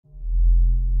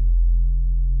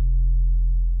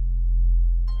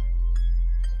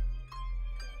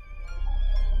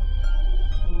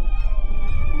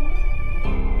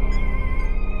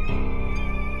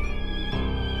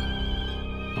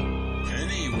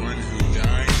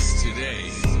today,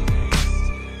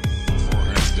 or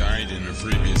has died in the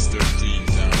previous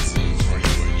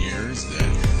 13,021 years that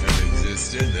have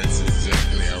existed. That's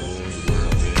exactly how old the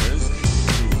world is.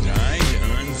 Who died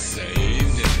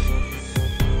unsaved,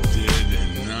 did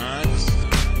not,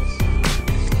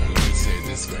 let me say it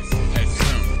this way, had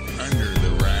come under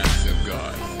the wrath of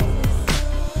God.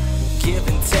 Give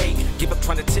and take, give up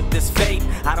trying to tip this fate.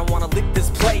 I don't wanna lick this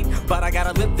plate, but I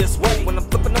gotta live this way. When I'm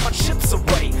flipping all my chips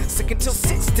away, sick until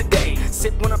 6 today.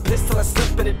 Sit when I'm pissed till I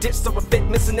slip in a ditch, so I fit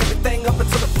missing everything up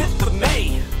until the 5th of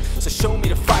May. So show me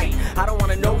the fight, I don't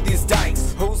wanna know these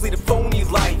dykes. Hoes lead a phony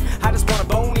life, I just want a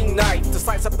boning knife to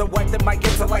slice up the wife that might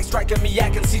get to life. Striking me, I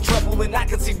can see trouble and I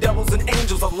can see devils and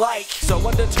angels alike. So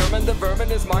undetermined, the vermin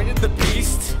has minded the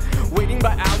beast. Waiting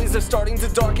by alleys, they're starting to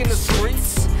darken the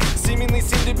streets. Seemingly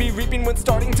seem to be reaping when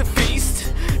starting to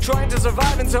feast. Trying to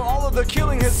survive until all of the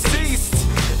killing has ceased.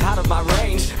 Out of my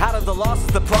range, out of the losses,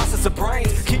 the process of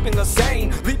brains. Keeping us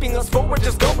sane, leaping us forward,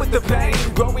 just go with the pain.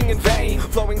 Growing in vain,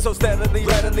 flowing so steadily,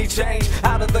 readily change.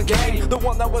 Out of the game, the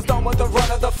one that was done with the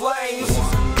run of the flames.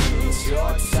 Once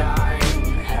your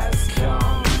time has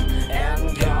come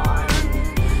and gone,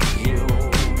 you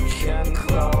can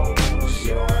close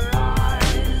your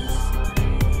eyes.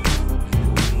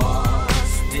 You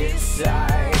must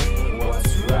decide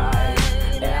what's right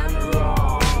and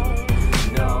wrong.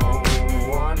 No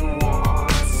one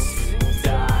wants to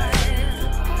die.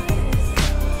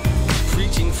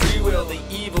 Preaching free will, the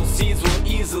evil seeds will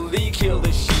easily kill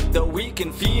the sheep, the weak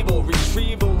and feeble.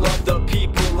 Retrieval of the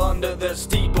people under their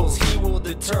steeples. He will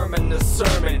determine the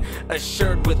sermon,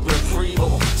 assured with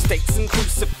retrieval. Stakes and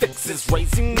crucifixes,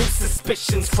 raising new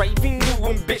suspicions, craving new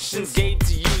ambitions. Gave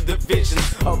to you the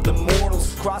visions of the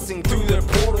mortals crossing through their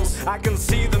portals. I can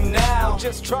see them now,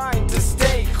 just trying to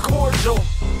stay cordial.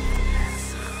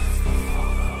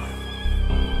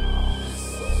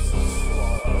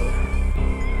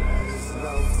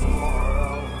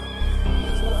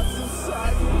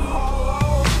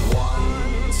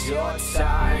 Your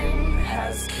time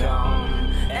has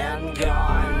come and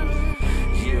gone.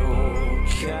 You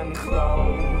can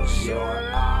close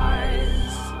your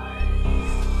eyes.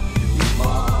 You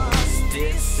must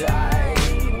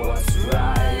decide what's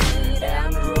right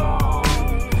and wrong.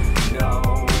 No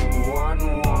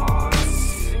one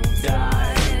wants to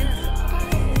die.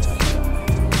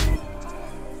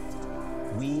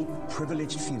 We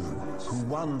privileged few who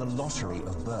won the lottery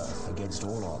of birth against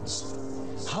all odds.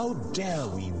 How dare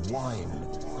we whine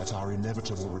at our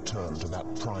inevitable return to that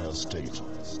prior state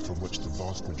from which the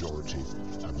vast majority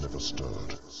have never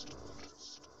stirred.